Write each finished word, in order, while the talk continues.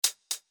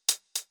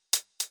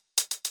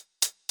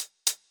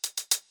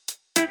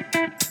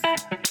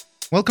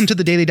Welcome to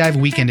the Daily Dive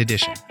Weekend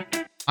Edition.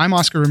 I'm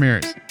Oscar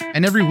Ramirez,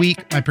 and every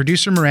week, my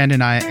producer Miranda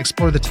and I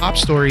explore the top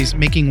stories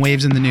making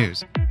waves in the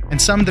news,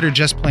 and some that are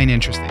just plain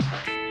interesting.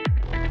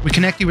 We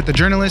connect you with the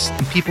journalists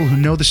and people who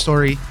know the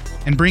story,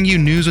 and bring you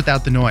news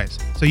without the noise,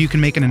 so you can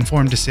make an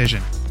informed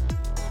decision.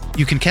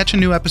 You can catch a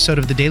new episode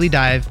of the Daily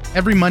Dive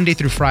every Monday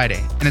through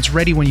Friday, and it's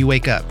ready when you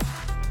wake up.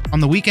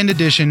 On the Weekend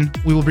Edition,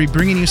 we will be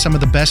bringing you some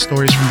of the best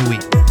stories from the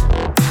week.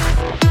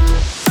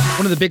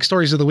 One of the big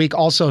stories of the week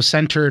also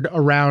centered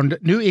around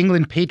New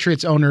England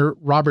Patriots owner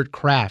Robert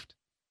Kraft.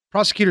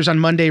 Prosecutors on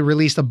Monday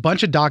released a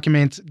bunch of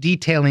documents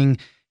detailing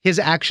his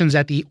actions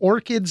at the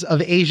Orchids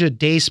of Asia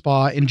Day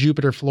Spa in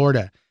Jupiter,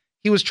 Florida.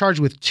 He was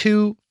charged with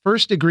 2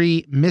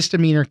 first-degree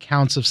misdemeanor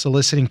counts of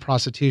soliciting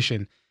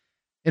prostitution.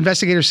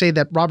 Investigators say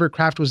that Robert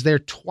Kraft was there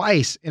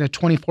twice in a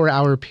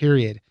 24-hour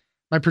period.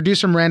 My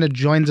producer Miranda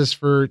joins us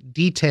for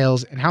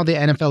details and how the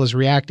NFL is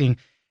reacting.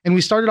 And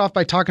we started off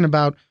by talking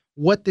about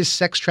what this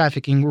sex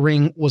trafficking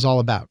ring was all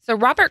about. So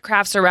Robert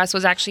Kraft's arrest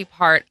was actually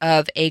part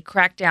of a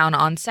crackdown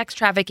on sex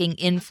trafficking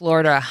in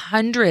Florida.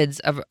 Hundreds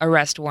of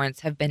arrest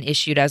warrants have been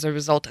issued as a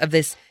result of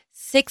this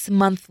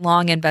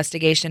 6-month-long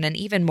investigation, and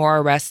even more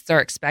arrests are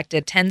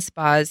expected. 10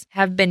 spas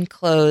have been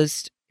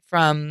closed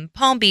from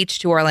Palm Beach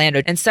to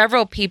Orlando, and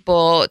several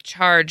people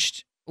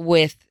charged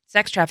with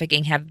sex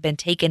trafficking have been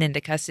taken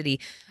into custody.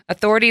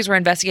 Authorities were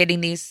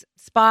investigating these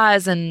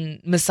spas and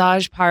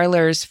massage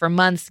parlors for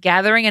months,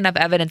 gathering enough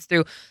evidence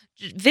through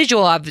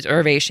visual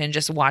observation,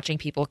 just watching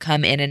people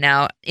come in and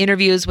out,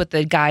 interviews with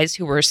the guys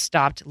who were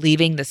stopped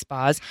leaving the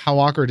spas. How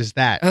awkward is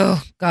that?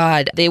 Oh,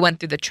 God. They went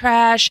through the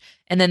trash,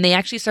 and then they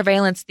actually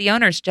surveillanced the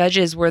owners.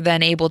 Judges were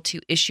then able to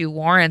issue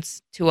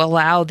warrants to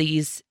allow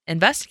these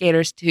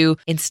investigators to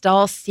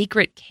install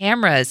secret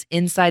cameras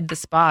inside the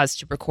spas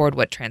to record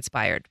what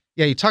transpired.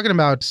 Yeah, you're talking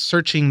about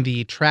searching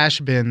the trash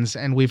bins,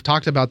 and we've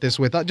talked about this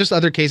with just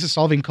other cases,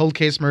 solving cold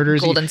case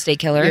murders. Golden State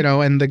Killer. You know,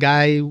 and the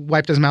guy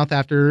wiped his mouth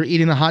after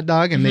eating a hot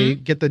dog, and they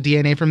get the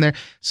DNA from there.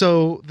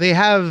 So they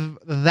have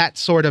that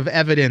sort of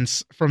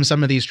evidence from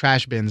some of these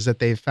trash bins that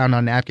they've found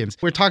on napkins.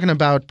 We're talking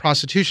about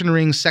prostitution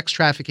rings, sex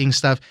trafficking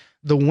stuff.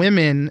 The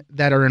women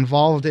that are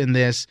involved in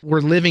this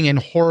were living in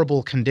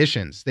horrible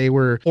conditions. They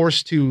were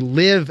forced to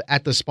live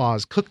at the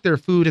spas, cook their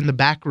food in the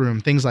back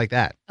room, things like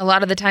that. A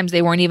lot of the times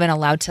they weren't even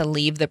allowed to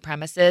leave the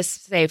premises,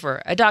 say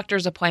for a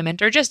doctor's appointment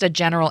or just a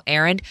general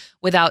errand,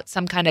 without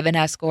some kind of an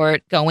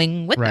escort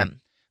going with them.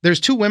 There's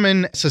 2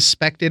 women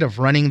suspected of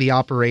running the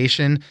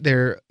operation.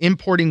 They're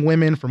importing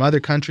women from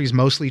other countries,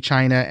 mostly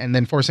China, and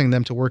then forcing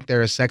them to work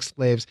there as sex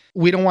slaves.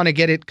 We don't want to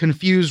get it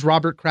confused.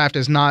 Robert Kraft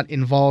is not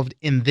involved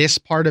in this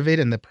part of it,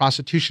 in the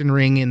prostitution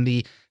ring, in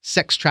the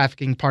sex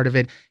trafficking part of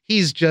it.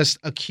 He's just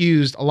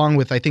accused, along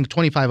with, I think,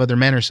 25 other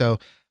men or so,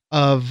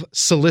 of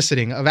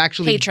soliciting, of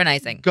actually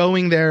patronizing,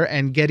 going there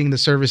and getting the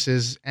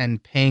services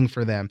and paying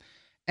for them.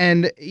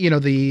 And, you know,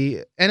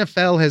 the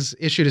NFL has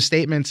issued a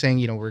statement saying,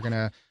 you know, we're going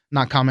to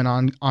not comment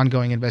on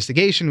ongoing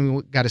investigation.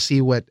 We got to see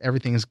what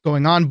everything is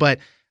going on. But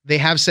they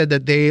have said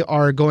that they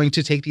are going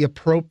to take the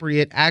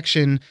appropriate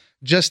action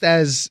just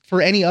as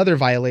for any other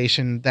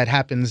violation that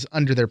happens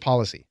under their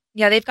policy.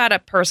 Yeah, they've got a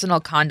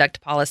personal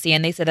conduct policy,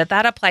 and they said that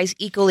that applies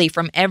equally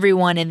from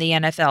everyone in the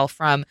NFL,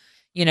 from,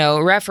 you know,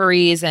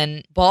 referees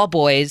and ball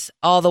boys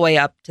all the way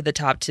up to the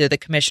top to the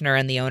commissioner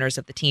and the owners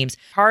of the teams.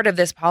 Part of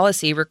this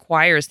policy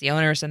requires the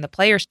owners and the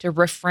players to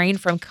refrain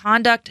from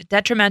conduct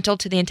detrimental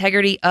to the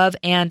integrity of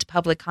and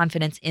public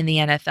confidence in the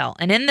NFL.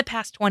 And in the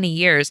past 20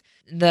 years,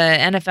 the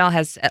NFL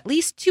has at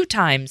least 2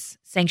 times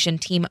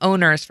sanctioned team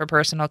owners for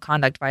personal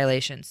conduct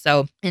violations.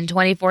 So in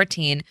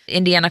 2014,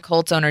 Indiana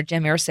Colts owner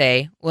Jim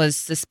Irsay was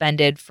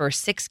suspended for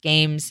 6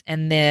 games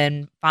and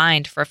then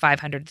fined for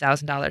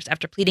 $500,000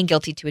 after pleading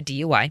guilty to a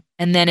DUI.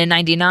 And then in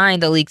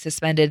 99, the league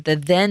suspended the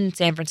then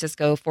San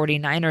Francisco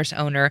 49ers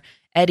owner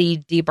Eddie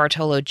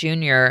DeBartolo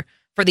Jr.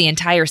 for the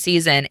entire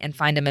season and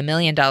fined him $1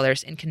 million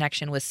in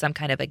connection with some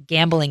kind of a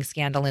gambling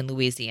scandal in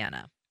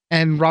Louisiana.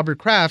 And Robert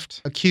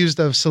Kraft, accused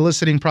of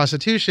soliciting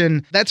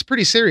prostitution, that's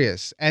pretty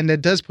serious. And it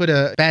does put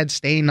a bad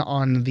stain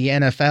on the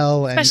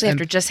NFL. Especially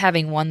after just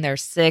having won their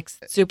 6th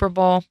Super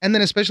Bowl. And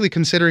then especially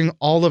considering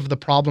all of the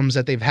problems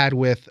that they've had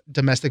with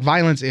domestic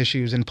violence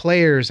issues and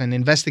players and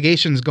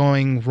investigations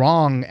going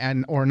wrong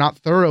and or not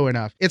thorough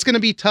enough. It's going to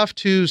be tough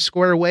to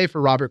square away for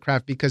Robert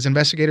Kraft because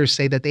investigators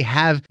say that they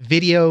have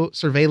video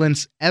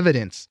surveillance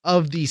evidence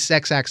of these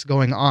sex acts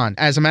going on.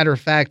 As a matter of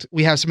fact,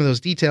 we have some of those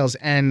details.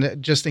 And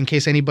just in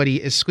case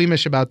anybody is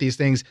squeamish about these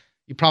things,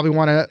 you probably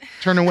want to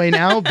turn away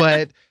now,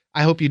 but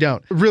I hope you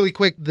don't. Really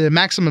quick, the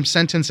maximum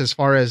sentence as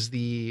far as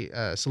the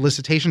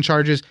solicitation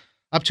charges,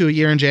 up to a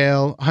year in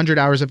jail, 100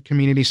 hours of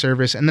community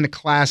service, and then a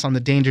class on the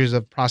dangers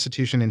of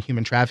prostitution and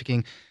human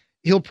trafficking.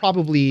 He'll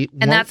probably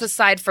And that's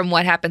aside from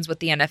what happens with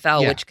the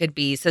NFL, which could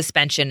be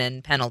suspension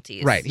and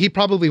penalties. Right. He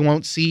probably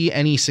won't see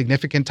any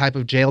significant type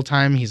of jail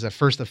time. He's a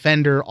first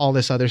offender, all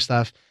this other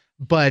stuff.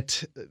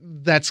 But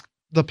that's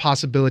the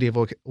possibility of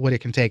what it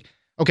can take.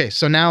 Okay,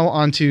 so now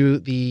on to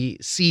the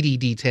seedy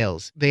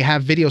details. They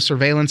have video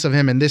surveillance of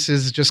him, and this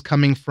is just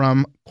coming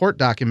from court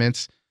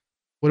documents.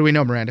 What do we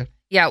know, Miranda?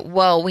 Yeah,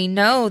 well, we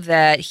know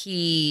that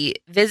he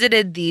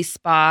visited the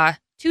spa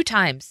 2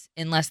 times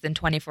in less than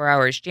 24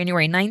 hours,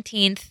 January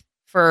 19th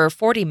for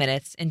 40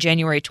 minutes and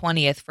January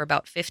 20th for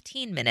about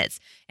 15 minutes.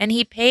 And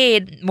he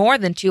paid more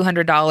than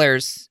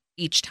 $200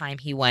 each time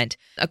he went.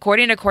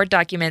 According to court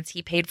documents,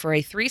 he paid for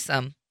a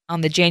threesome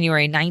on the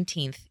January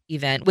 19th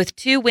event with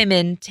 2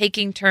 women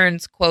taking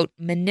turns, quote,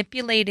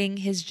 manipulating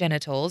his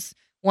genitals.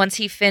 Once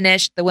he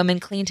finished, the women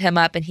cleaned him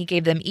up and he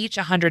gave them each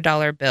a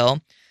 $100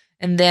 bill.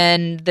 And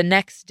then the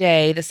next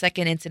day, the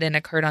second incident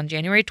occurred on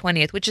January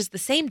 20th, which is the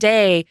same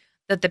day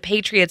that the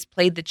Patriots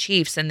played the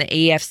Chiefs in the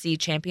AFC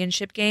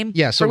championship game,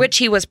 for which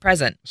he was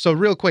present. So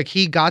real quick,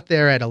 he got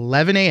there at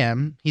 11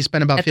 a.m. He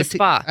spent about at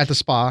the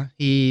spa.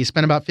 He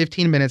spent about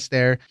 15 minutes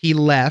there. He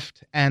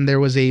left, and there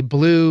was a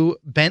blue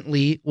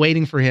Bentley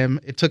waiting for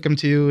him. It took him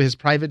to his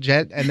private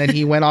jet, and then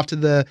he went off to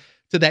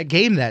that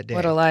game that day.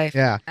 What a life.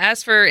 Yeah.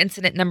 As for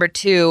incident number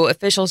 2,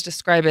 officials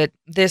describe it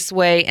this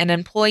way. An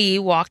employee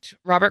walked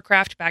Robert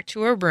Kraft back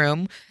to a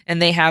room,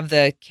 and they have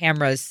the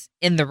cameras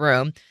in the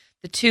room.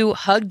 The 2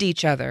 hugged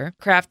each other.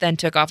 Kraft then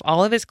took off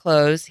all of his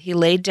clothes. He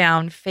laid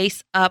down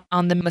face up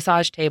on the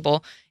massage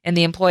table, and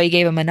the employee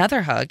gave him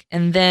another hug.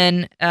 And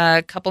then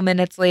a couple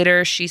minutes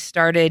later, she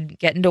started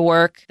getting to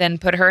work, then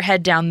put her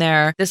head down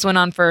there. This went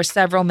on for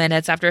several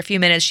minutes. After a few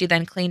minutes, she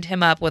then cleaned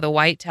him up with a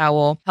white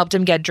towel, helped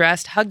him get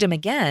dressed, hugged him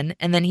again,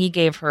 and then he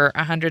gave her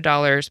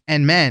 $100.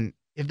 And man,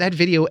 if that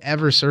video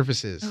ever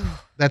surfaces,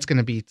 that's going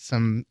to be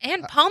some...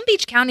 And Palm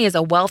Beach County is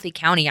a wealthy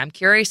county. I'm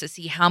curious to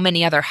see how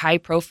many other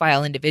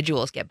high-profile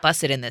individuals get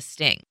busted in this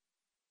sting.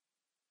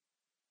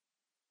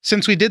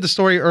 Since we did the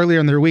story earlier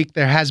in the week,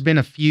 there has been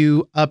a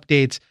few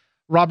updates.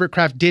 Robert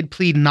Kraft did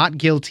plead not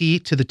guilty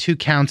to the 2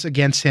 counts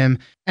against him,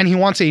 and he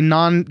wants a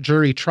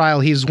non-jury trial.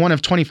 He's one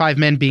of 25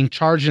 men being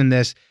charged in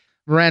this.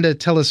 Miranda,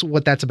 tell us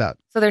what that's about.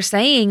 So they're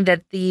saying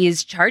that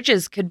these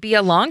charges could be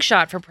a long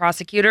shot for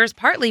prosecutors,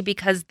 partly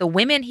because the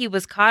women he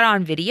was caught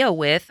on video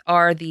with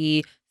are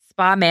the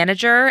spa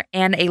manager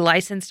and a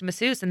licensed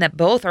masseuse, and that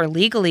both are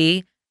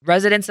legally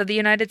residents of the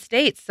United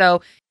States.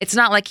 So it's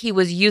not like he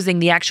was using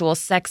the actual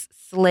sex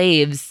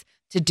slaves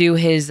to do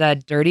his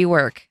dirty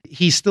work.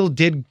 He still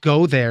did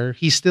go there.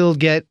 He still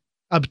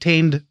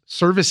obtained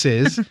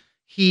services.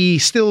 He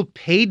still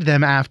paid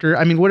them after.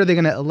 I mean, what are they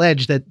going to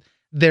allege? That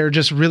they're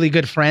just really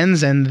good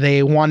friends and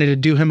they wanted to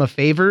do him a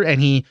favor and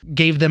he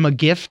gave them a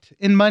gift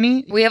in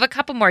money? We have a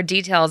couple more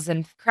details,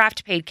 and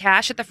Kraft paid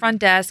cash at the front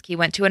desk. He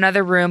went to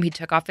another room. He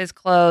took off his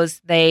clothes.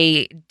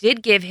 They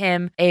did give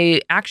him a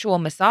actual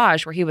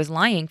massage where he was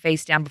lying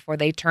face down before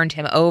they turned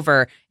him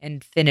over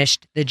and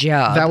finished the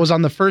job. That was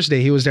on the first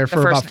day. He was there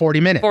for about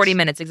 40 minutes. 40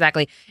 minutes,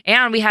 exactly.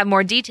 And we have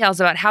more details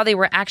about how they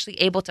were actually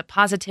able to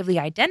positively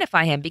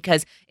identify him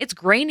because it's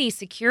grainy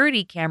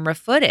security camera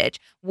footage.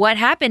 What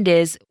happened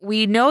is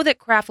we know that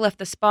Kraft left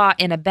the spa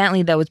in a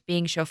Bentley that was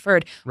being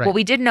chauffeured. Right. What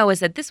we didn't know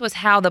is that this was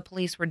how the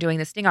police were doing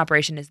the sting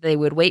operation, is they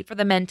would wait for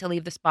the men to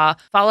leave the spa,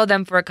 follow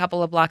them for a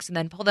couple of blocks, and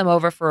then pull them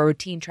over for a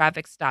routine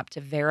traffic stop to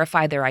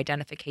verify their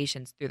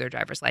identifications through their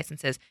driver's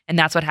licenses. And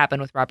that's what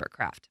happened with Robert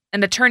Kraft.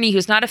 An attorney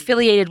who's not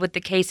affiliated with the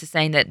case is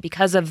saying that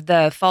because of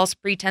the false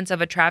pretense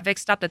of a traffic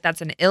stop,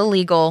 that's an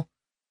illegal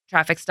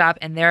traffic stop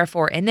and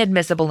therefore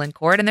inadmissible in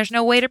court, and there's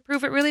no way to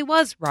prove it really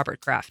was Robert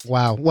Kraft.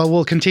 Wow. Well,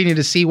 we'll continue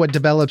to see what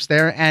develops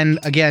there and,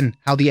 again,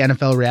 how the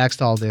NFL reacts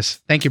to all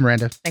this. Thank you,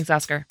 Miranda. Thanks,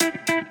 Oscar.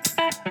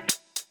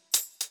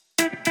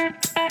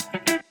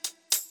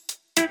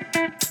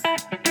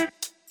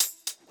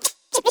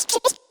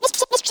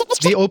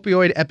 The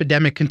opioid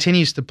epidemic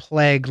continues to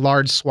plague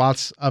large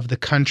swaths of the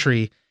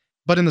country,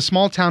 but in the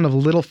small town of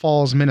Little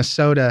Falls,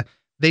 Minnesota,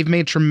 they've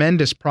made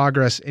tremendous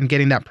progress in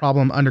getting that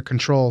problem under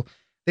control.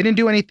 They didn't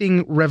do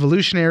anything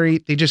revolutionary.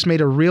 They just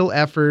made a real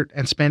effort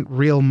and spent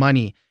real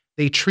money.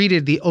 They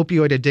treated the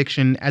opioid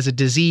addiction as a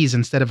disease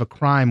instead of a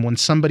crime. When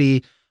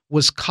somebody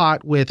was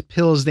caught with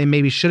pills they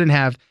maybe shouldn't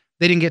have,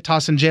 they didn't get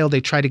tossed in jail.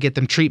 They tried to get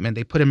them treatment.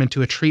 They put them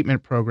into a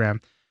treatment program.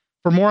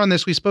 For more on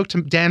this, we spoke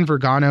to Dan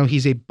Vergano.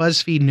 He's a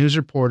BuzzFeed news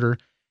reporter.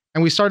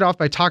 And we started off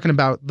by talking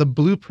about the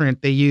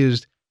blueprint they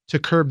used to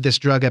curb this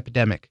drug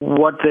epidemic.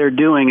 What they're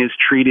doing is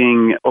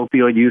treating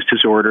opioid use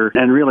disorder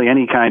and really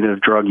any kind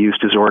of drug use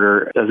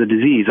disorder as a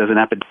disease, as an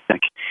epidemic.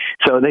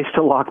 So they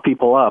still lock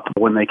people up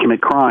when they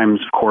commit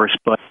crimes, of course,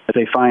 but if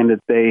they find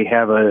that they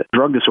have a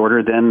drug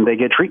disorder, then they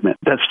get treatment.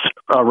 That's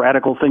a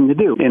radical thing to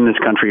do in this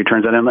country, it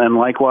turns out. And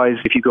likewise,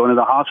 if you go into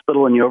the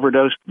hospital and you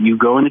overdose, you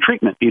go into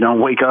treatment. You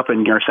don't wake up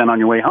and you're sent on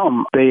your way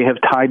home. They have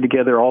tied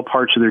together all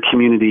parts of their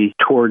community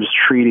towards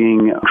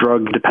treating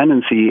drug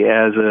dependency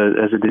as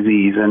a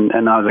disease and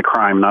not as a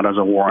crime, not as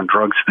a war on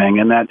drugs thing.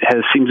 And that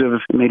seems to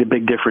have made a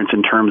big difference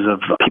in terms of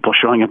people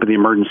showing up at the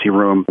emergency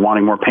room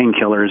wanting more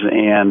painkillers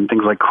and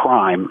things like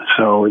crime.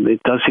 So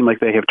it does seem like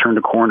they have turned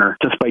a corner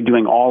just by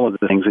doing all of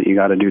the things that you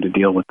got to do to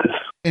deal with this.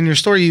 In your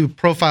story, you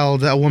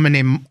profiled a woman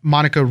named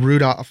Monica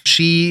Rudolph.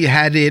 She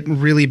had it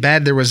really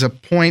bad. There was a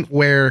point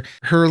where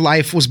her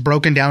life was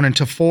broken down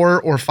into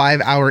 4 or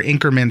 5 hour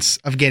increments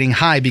of getting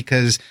high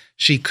because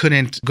she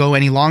couldn't go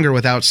any longer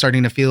without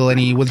starting to feel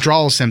any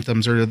withdrawal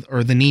symptoms or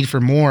the need for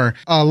more.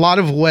 A lot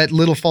of what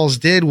Little Falls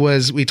did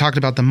was, we talked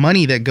about the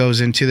money that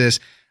goes into this.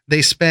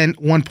 They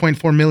spent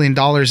 $1.4 million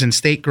in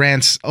state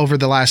grants over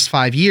the last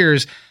 5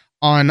 years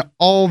on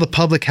all the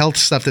public health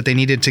stuff that they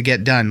needed to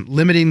get done,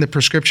 limiting the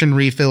prescription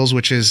refills,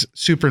 which is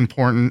super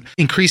important,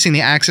 increasing the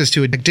access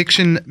to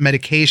addiction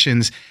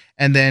medications,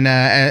 and then,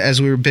 as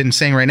we've been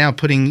saying right now,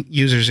 putting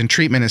users in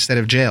treatment instead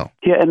of jail.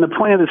 Yeah, and the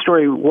point of the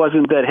story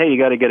wasn't that, hey,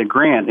 you got to get a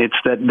grant. It's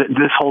that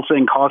this whole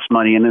thing costs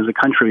money, and as a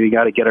country, we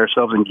got to get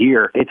ourselves in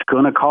gear. It's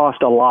going to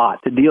cost a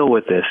lot to deal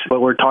with this, but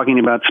we're talking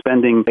about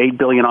spending $8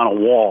 billion on a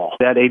wall.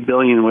 That $8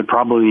 billion would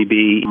probably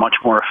be much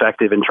more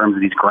effective in terms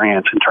of these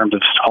grants, in terms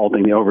of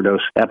halting the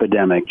overdose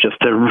epidemic, just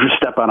to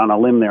step out on a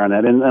limb there on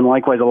that. And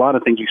likewise, a lot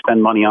of things you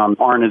spend money on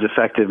aren't as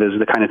effective as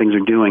the kind of things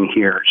we're doing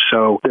here.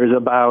 So there's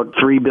about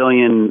 $3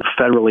 billion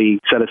federally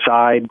set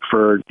aside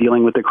for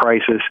dealing with the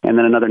crisis, and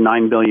then another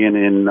 $9 billion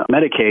in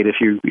Medicaid if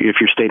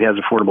your state has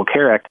Affordable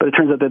Care Act. But it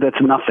turns out that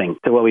that's nothing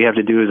to what we have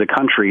to do as a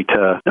country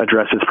to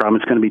address this problem.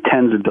 It's going to be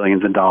tens of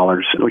billions of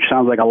dollars, which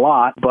sounds like a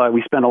lot, but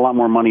we spend a lot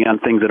more money on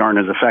things that aren't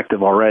as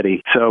effective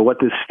already. So what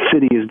this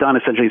city has done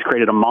essentially is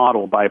created a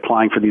model by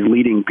applying for these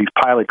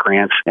pilot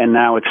grants, and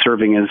now it's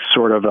serving as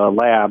sort of a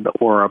lab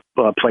or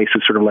a place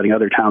that's sort of letting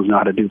other towns know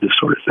how to do this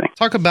sort of thing.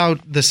 Talk about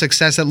the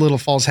success that Little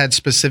Falls had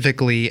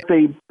specifically.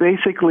 They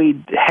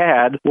basically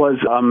was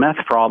a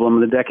meth problem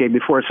the decade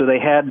before, so they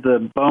had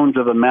the bones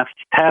of a meth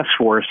task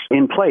force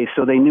in place,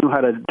 so they knew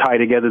how to tie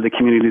together the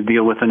community to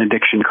deal with an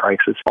addiction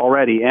crisis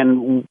already.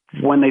 And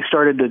when they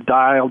started to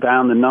dial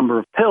down the number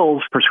of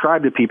pills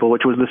prescribed to people,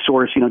 which was the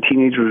source,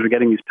 teenagers were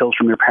getting these pills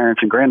from their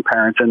parents and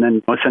grandparents and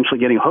then essentially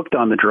getting hooked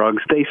on the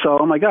drugs, they saw,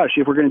 oh my gosh,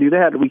 if we're going to do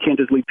that, we can't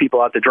just leave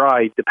people out to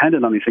dry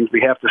dependent on these things.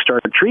 We have to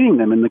start treating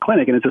them in the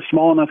clinic. And it's a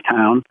small enough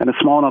town and a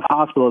small enough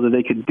hospital that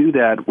they could do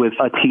that with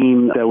a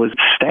team that was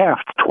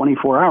staffed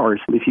 24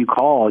 hours if you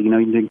call,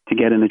 to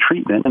get into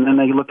treatment. And then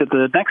they looked at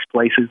the next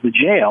place is the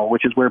jail,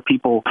 which is where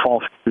people fall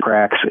through the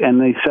cracks.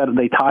 And they said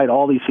they tied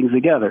all these things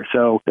together.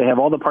 So they have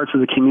all the parts of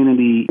the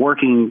community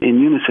working in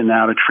unison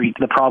now to treat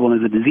the problem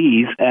as a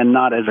disease and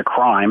not as a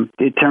crime.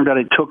 It turned out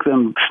it took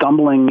them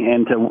stumbling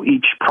into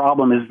each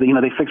problem is,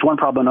 they fixed one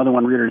problem, another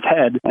one reared its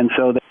head. And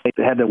so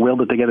they had to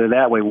wield it together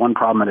that way, one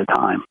problem at a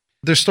time.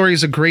 Their story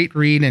is a great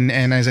read. And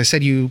as I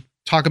said, you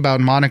talk about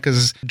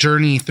Monica's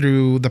journey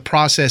through the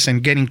process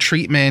and getting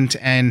treatment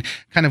and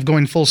kind of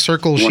going full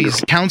circle. Wonderful.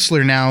 She's a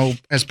counselor now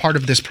as part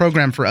of this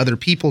program for other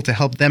people to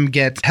help them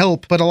get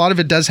help. But a lot of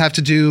it does have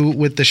to do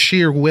with the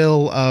sheer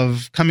will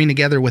of coming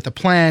together with a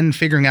plan,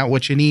 figuring out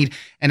what you need.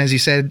 And as you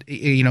said,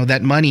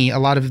 that money, a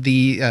lot of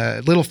the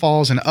Little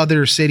Falls and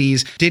other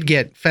cities did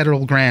get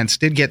federal grants,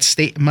 did get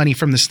state money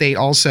from the state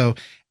also.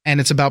 And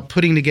it's about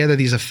putting together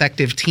these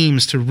effective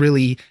teams to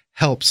really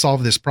help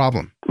solve this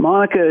problem.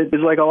 Monica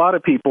is like a lot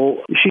of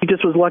people. She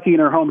just was lucky in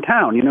her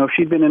hometown. If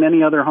she'd been in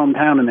any other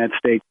hometown in that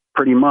state,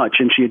 pretty much,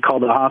 and she had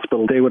called the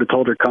hospital, they would have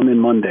told her, come in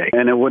Monday,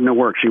 and it wouldn't have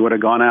worked. She would have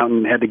gone out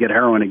and had to get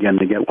heroin again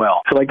to get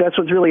well. So that's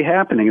what's really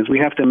happening is we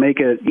have to make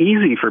it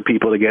easy for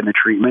people to get into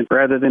treatment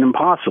rather than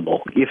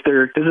impossible. If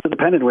they're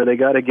dependent where they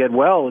got to get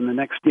well in the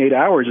next 8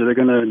 hours or they're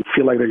going to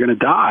feel like they're going to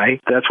die,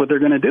 that's what they're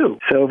going to do.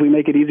 So if we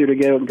make it easier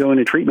to go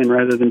into treatment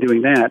rather than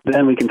doing that,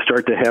 then we can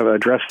start to have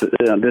addressed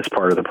this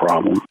part of the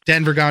problem.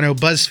 Dan Vergano,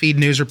 BuzzFeed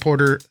News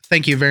reporter,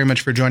 thank you very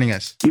much for joining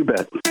us. You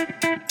bet.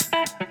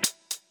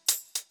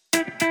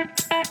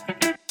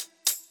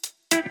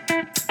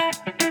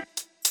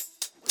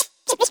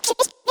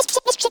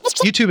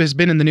 YouTube has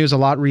been in the news a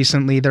lot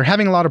recently. They're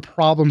having a lot of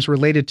problems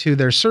related to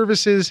their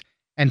services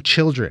and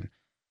children.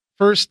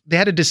 First, they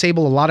had to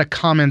disable a lot of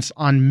comments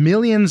on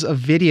millions of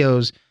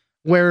videos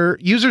where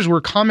users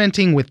were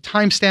commenting with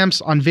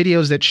timestamps on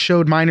videos that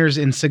showed minors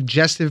in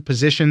suggestive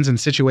positions and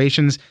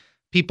situations.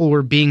 People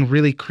were being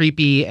really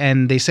creepy,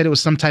 and they said it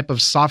was some type of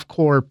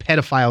softcore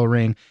pedophile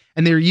ring.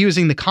 And they were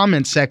using the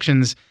comment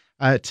sections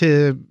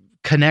to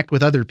connect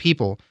with other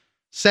people.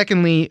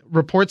 Secondly,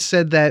 reports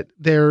said that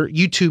their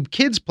YouTube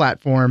Kids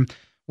platform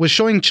was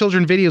showing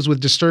children videos with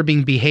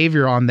disturbing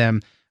behavior on them.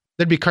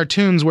 There'd be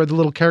cartoons where the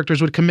little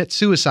characters would commit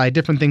suicide,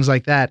 different things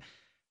like that.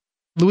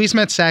 Louise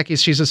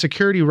Matsakis, she's a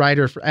security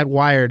writer at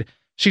Wired.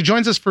 She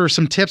joins us for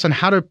some tips on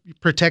how to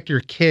protect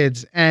your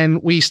kids.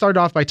 And we start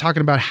off by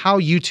talking about how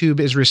YouTube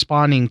is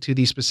responding to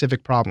these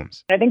specific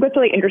problems. I think what's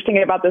really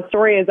interesting about this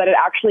story is that it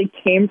actually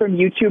came from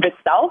YouTube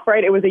itself,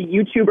 right? It was a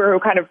YouTuber who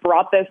kind of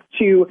brought this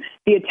to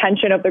the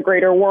attention of the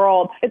greater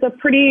world. It's a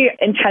pretty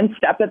intense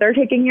step that they're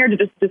taking here to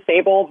just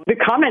disable the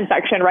comment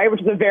section, right?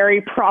 Which is a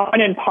very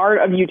prominent part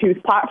of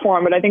YouTube's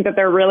platform. But I think that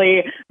they're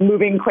really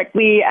moving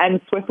quickly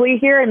and swiftly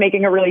here and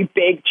making a really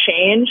big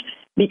change,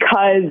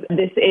 because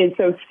this is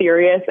so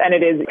serious and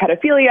it is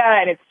pedophilia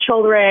and it's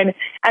children.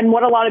 And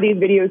what a lot of these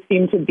videos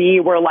seem to be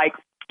were like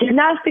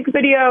gymnastics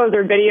videos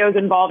or videos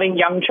involving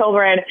young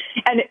children.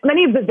 And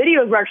many of the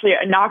videos were actually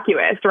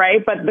innocuous, right?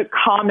 But the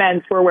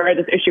comments were where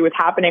this issue was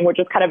happening, which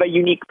is kind of a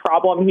unique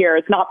problem here.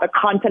 It's not the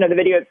content of the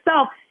video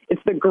itself.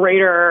 It's the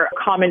greater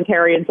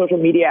commentary and social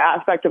media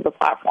aspect of the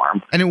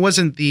platform. And it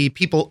wasn't the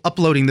people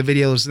uploading the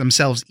videos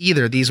themselves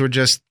either. These were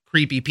just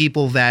creepy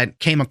people that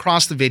came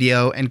across the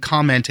video and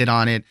commented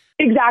on it.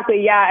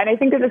 Exactly, yeah. And I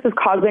think that this is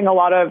causing a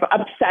lot of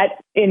upset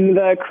in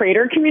the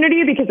creator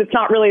community because it's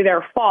not really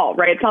their fault,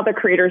 right? It's not the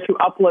creators who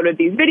uploaded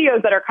these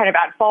videos that are kind of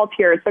at fault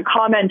here. It's the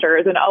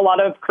commenters. And a lot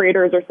of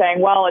creators are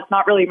saying, well, it's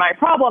not really my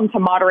problem to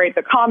moderate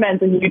the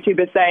comments. And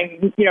YouTube is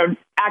saying,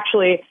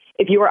 actually,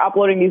 if you are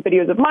uploading these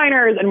videos of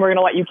minors and we're going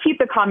to let you keep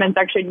the comment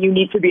section, you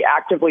need to be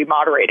actively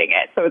moderating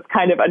it. So it's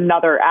kind of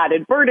another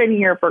added burden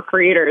here for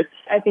creators.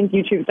 I think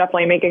YouTube's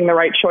definitely making the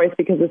right choice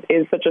because this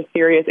is such a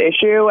serious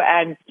issue.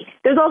 And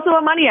there's also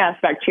a money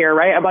aspect here,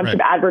 right? A bunch of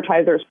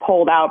advertisers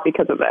pulled out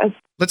because of this.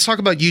 Let's talk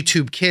about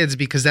YouTube Kids,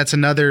 because that's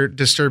another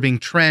disturbing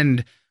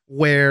trend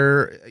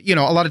where, a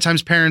lot of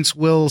times parents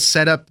will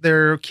set up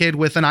their kid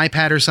with an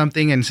iPad or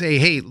something and say,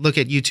 hey, look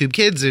at YouTube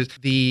Kids.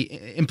 The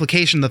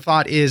implication, the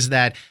thought is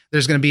that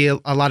there's going to be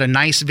a lot of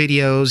nice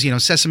videos,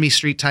 Sesame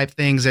Street type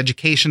things,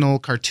 educational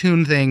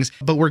cartoon things.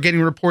 But we're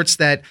getting reports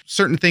that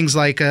certain things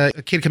like a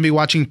kid can be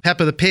watching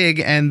Peppa the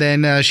Pig and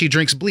then she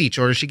drinks bleach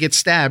or she gets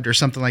stabbed or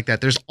something like that.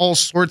 There's all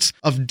sorts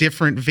of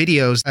different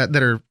videos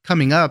that are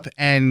coming up,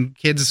 and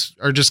kids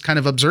are just kind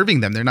of observing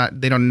them.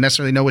 They don't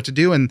necessarily know what to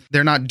do, and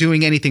they're not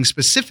doing anything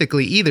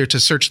specifically either to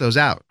search those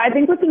out. I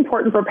think what's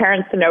important for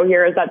parents to know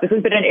here is that this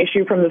has been an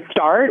issue from the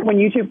start. When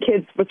YouTube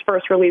Kids was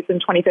first released in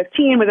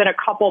 2015, within a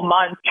couple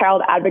months,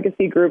 child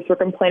advocacy groups were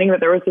complaining that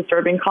there was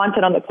disturbing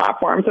content on the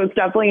platform. So it's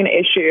definitely an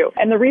issue.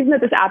 And the reason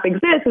that this app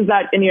exists is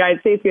that in the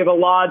United States, we have a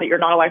law that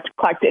you're not allowed to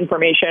collect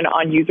information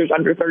on users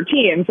under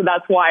 13. So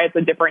that's why it's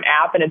a different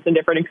app and it's a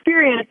different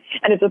experience.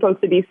 And it's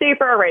supposed to be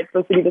safer, right? It's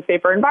supposed to be the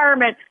safer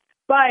environment.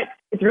 But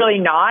it's really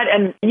not.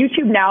 And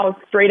YouTube now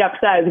straight up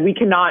says we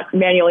cannot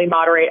manually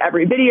moderate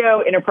every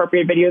video.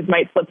 Inappropriate videos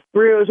might slip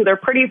through. So they're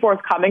pretty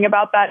forthcoming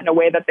about that in a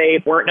way that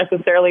they weren't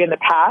necessarily in the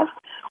past.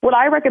 What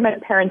I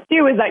recommend parents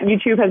do is that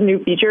YouTube has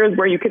new features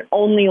where you can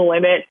only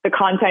limit the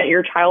content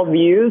your child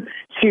views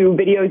to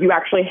videos you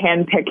actually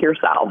handpick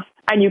yourself.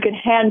 And you can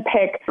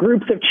handpick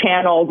groups of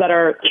channels that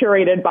are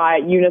curated by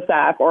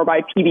UNICEF or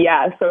by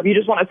PBS. So if you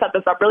just want to set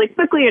this up really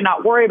quickly and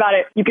not worry about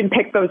it, you can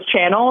pick those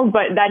channels,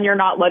 but then you're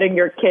not letting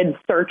your kids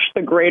search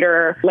the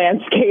greater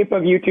landscape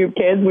of YouTube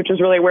Kids, which is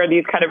really where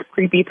these kind of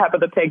creepy Peppa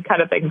the Pig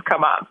kind of things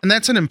come up. And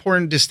that's an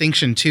important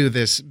distinction too,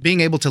 this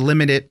being able to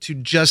limit it to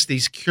just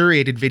these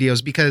curated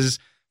videos, because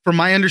from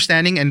my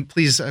understanding, and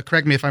please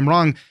correct me if I'm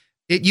wrong,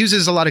 it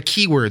uses a lot of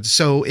keywords.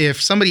 So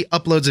if somebody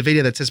uploads a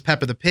video that says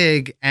Peppa the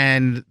Pig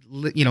and,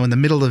 in the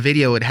middle of the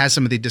video, it has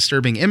some of the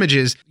disturbing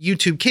images,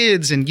 YouTube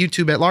Kids and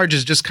YouTube at large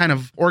is just kind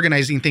of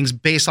organizing things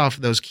based off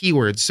of those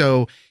keywords.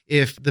 So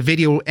if the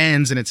video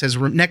ends and it says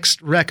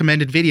next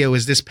recommended video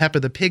is this Peppa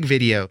the Pig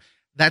video,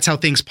 that's how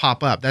things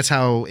pop up. That's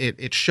how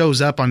it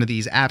shows up onto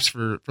these apps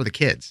for the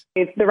kids.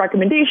 It's the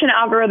recommendation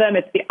algorithm.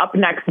 It's the up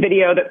next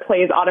video that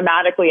plays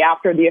automatically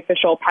after the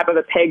official Peppa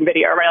the Pig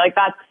video, right?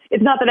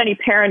 It's not that any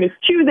parent is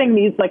choosing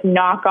these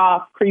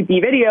knockoff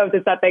creepy videos.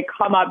 It's that they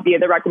come up via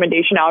the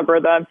recommendation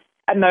algorithm,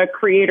 and the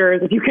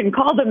creators, if you can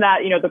call them that,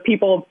 the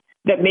people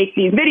that make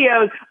these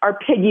videos are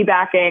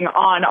piggybacking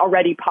on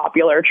already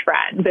popular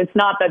trends. It's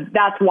not that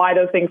that's why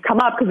those things come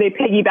up, because they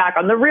piggyback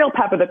on the real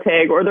Peppa the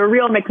Pig or the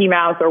real Mickey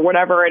Mouse or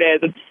whatever it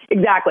is.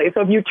 Exactly.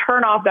 So if you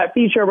turn off that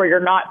feature where you're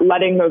not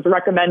letting those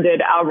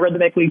recommended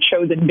algorithmically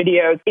chosen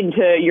videos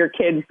into your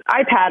kid's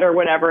iPad or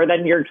whatever,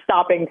 then you're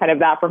stopping kind of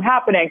that from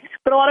happening.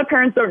 But a lot of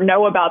parents don't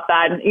know about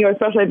that. And,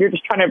 especially if you're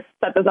just trying to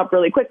set this up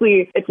really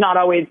quickly, it's not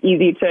always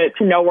easy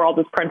to know where all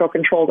those parental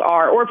controls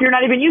are. Or if you're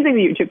not even using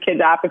the YouTube Kids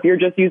app, if you're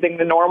just using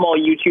the normal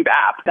YouTube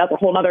app, that's a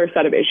whole other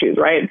set of issues,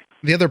 right?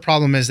 The other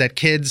problem is that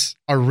kids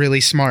are really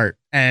smart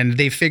and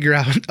they figure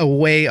out a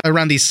way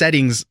around these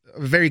settings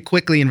very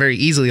quickly and very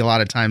easily. A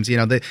lot of times,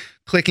 they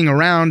clicking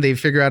around, they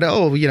figure out,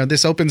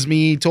 this opens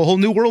me to a whole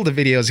new world of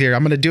videos here.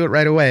 I'm going to do it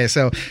right away.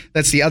 So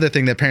that's the other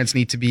thing that parents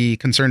need to be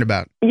concerned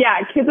about. Yeah,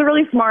 kids are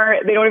really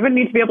smart. They don't even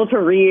need to be able to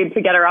read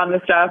to get around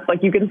this stuff.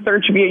 You can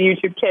search via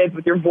YouTube Kids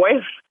with your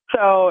voice.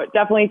 So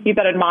definitely keep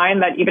that in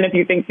mind, that even if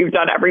you think you've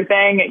done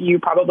everything, you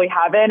probably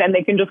haven't, and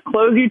they can just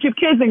close YouTube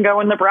Kids and go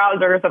in the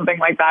browser or something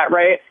like that,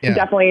 right? Yeah.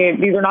 Definitely,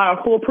 these are not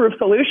a foolproof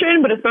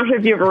solution, but especially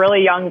if you have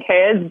really young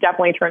kids,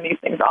 definitely turn these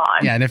things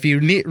on. Yeah, and if you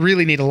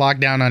really need to lock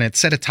down on it,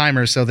 set a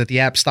timer so that the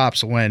app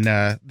stops when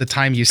the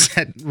time you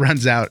set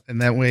runs out,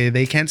 and that way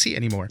they can't see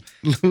anymore.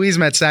 Louise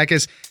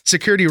Matsakis,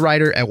 security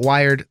writer at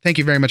Wired, thank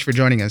you very much for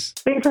joining us.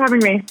 Thanks for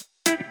having me.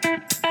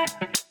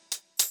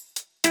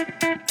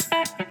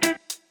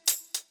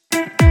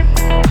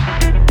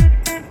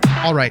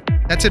 All right,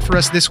 that's it for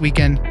us this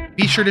weekend.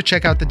 Be sure to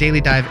check out The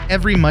Daily Dive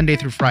every Monday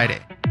through Friday.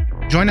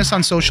 Join us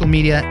on social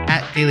media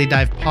at Daily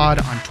Dive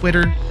Pod on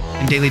Twitter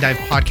and Daily Dive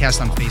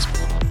Podcast on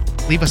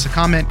Facebook. Leave us a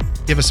comment,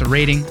 give us a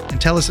rating, and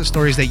tell us the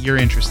stories that you're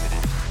interested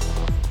in.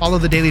 Follow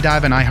The Daily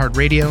Dive on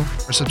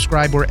iHeartRadio or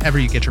subscribe wherever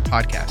you get your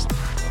podcast.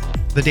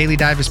 The Daily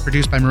Dive is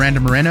produced by Miranda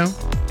Moreno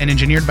and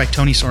engineered by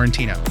Tony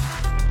Sorrentino.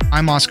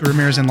 I'm Oscar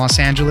Ramirez in Los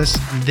Angeles,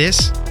 and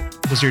this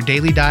was your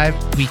Daily Dive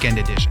Weekend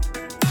Edition.